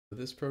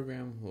this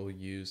program will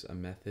use a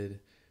method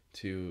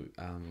to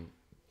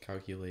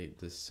calculate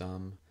the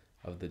sum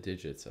of the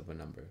digits of a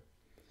number.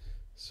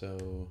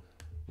 So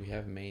we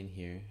have main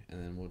here,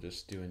 and then we'll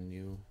just do a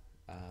new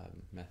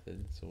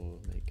method. So we'll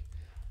make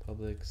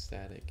public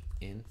static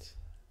int.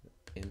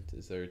 Int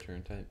is the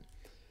return type,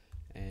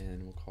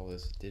 and we'll call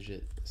this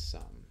digit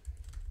sum.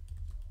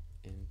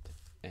 Int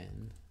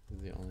n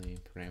is the only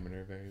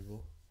parameter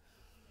variable.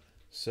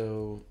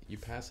 So you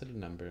pass it a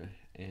number,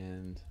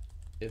 and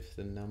if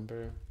the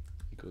number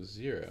equals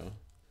 0,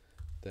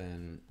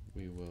 then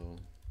we will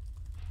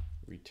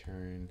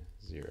return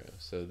 0.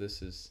 So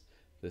this is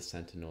the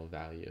sentinel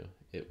value.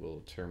 It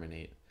will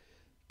terminate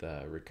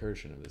the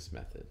recursion of this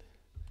method.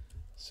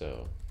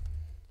 So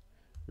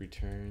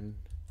return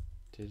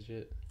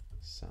digit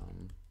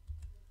sum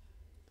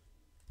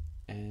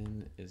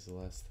n is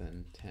less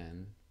than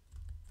 10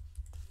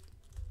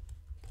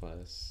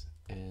 plus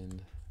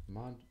n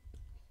mod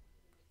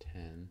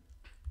 10.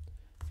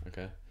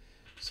 Okay,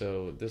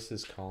 so this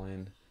is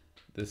calling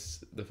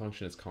the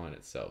function is calling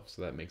itself,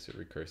 so that makes it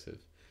recursive,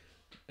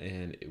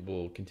 and it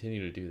will continue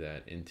to do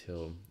that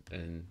until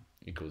n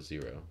equals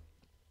 0.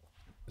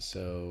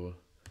 So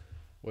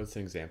what's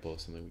an example of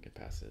something we can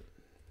pass it?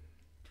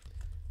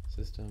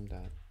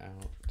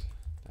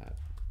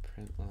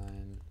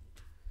 System.out.println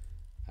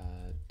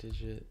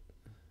digit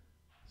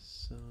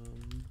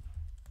sum.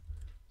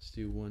 Let's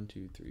do 1,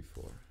 2, 3,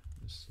 4.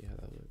 Let's see how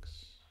that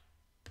looks.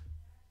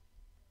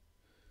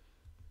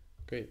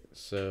 Great,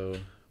 so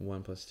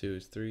 1 plus 2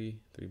 is 3,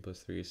 3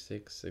 plus 3 is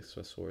 6, 6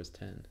 plus 4 is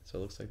 10. So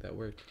it looks like that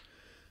worked.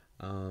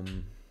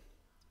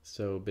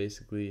 So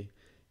basically,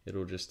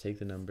 it'll just take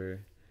the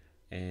number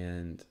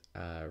and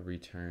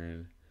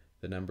return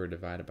the number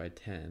divided by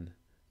 10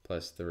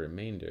 plus the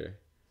remainder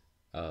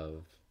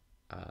of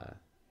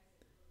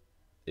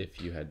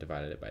if you had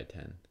divided it by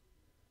 10.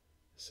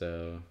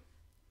 So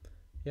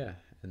yeah,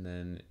 and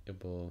then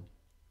it will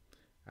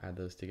add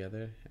those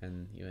together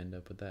and you end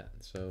up with that.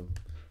 So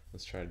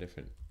let's try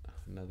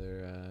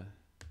another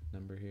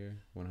number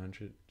here.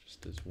 100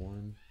 just as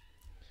 1,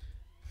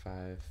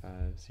 5,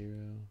 5,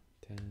 0,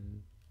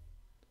 10,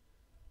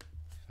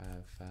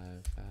 5, 5,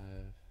 5.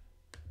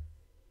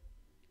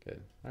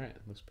 Good. All right,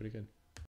 looks pretty good.